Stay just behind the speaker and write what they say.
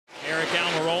Eric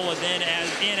Almirola then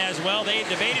in as well. They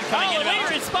debated coming in. The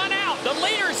leader is spun out. The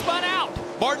leader is spun out.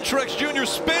 Martin Truex Jr.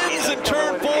 spins in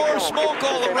turn 4. Smoke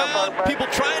all around. People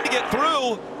trying to get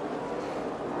through.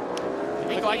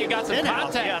 Looked like he got some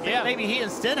contact. Yeah, maybe he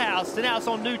and Stenhouse. Stenhouse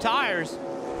on new tires.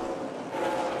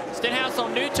 Stenhouse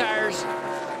on new tires.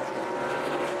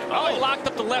 Oh, he locked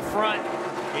up the left front.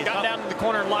 He got down in the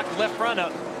corner and locked the left front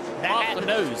up. Off the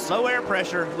nose. Low air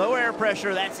pressure. Low air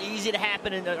pressure. That's easy to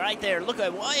happen right there. Look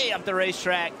at way up the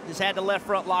racetrack. Just had the left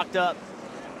front locked up.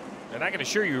 And I can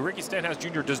assure you, Ricky Stenhouse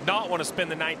Jr. does not want to spin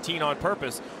the 19 on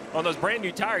purpose. On those brand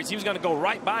new tires, he was going to go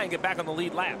right by and get back on the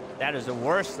lead lap. That is the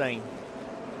worst thing.